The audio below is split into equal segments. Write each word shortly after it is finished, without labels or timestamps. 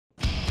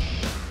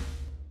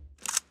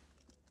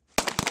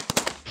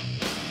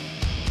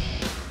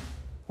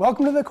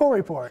Welcome to the Corps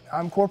Report.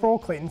 I'm Corporal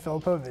Clayton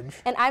Filipovich.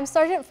 And I'm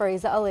Sergeant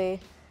Fariza Ali.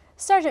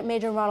 Sergeant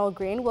Major Ronald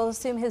Green will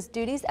assume his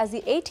duties as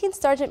the 18th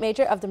Sergeant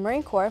Major of the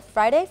Marine Corps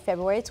Friday,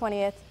 February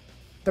 20th.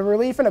 The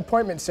relief and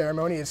appointment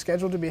ceremony is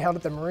scheduled to be held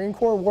at the Marine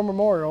Corps War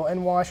Memorial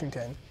in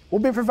Washington.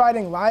 We'll be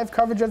providing live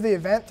coverage of the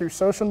event through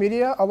social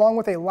media along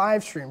with a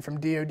live stream from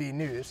DoD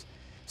News.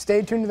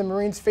 Stay tuned to the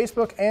Marines'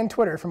 Facebook and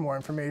Twitter for more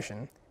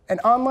information. An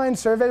online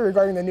survey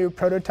regarding the new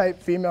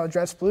prototype female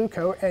dress blue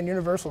coat and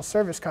universal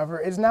service cover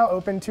is now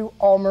open to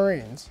all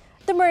Marines.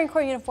 The Marine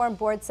Corps Uniform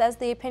Board says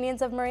the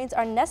opinions of Marines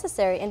are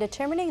necessary in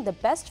determining the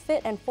best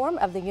fit and form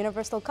of the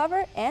universal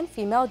cover and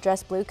female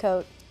dress blue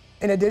coat.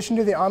 In addition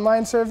to the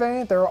online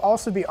survey, there will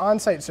also be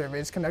on-site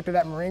surveys conducted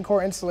at Marine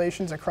Corps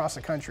installations across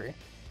the country.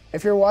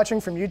 If you're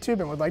watching from YouTube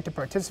and would like to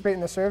participate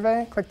in the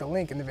survey, click the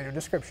link in the video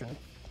description.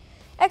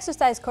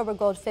 Exercise Cobra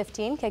Gold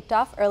 15 kicked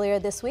off earlier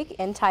this week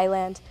in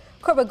Thailand.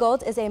 Cobra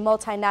Gold is a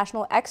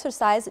multinational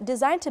exercise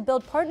designed to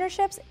build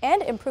partnerships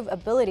and improve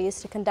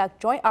abilities to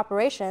conduct joint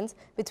operations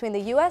between the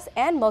U.S.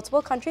 and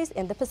multiple countries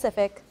in the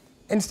Pacific.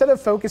 Instead of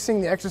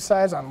focusing the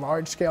exercise on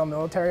large-scale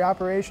military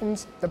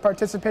operations, the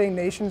participating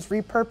nations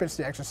repurposed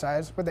the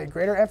exercise with a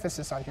greater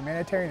emphasis on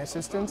humanitarian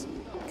assistance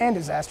and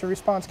disaster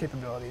response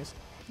capabilities.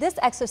 This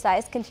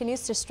exercise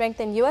continues to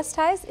strengthen U.S.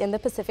 ties in the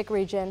Pacific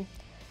region.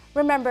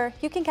 Remember,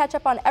 you can catch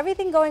up on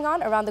everything going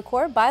on around the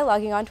Corps by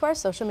logging on to our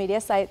social media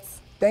sites.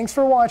 Thanks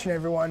for watching,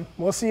 everyone.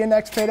 We'll see you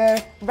next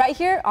payday. Right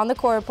here on the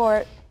Corps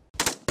Report.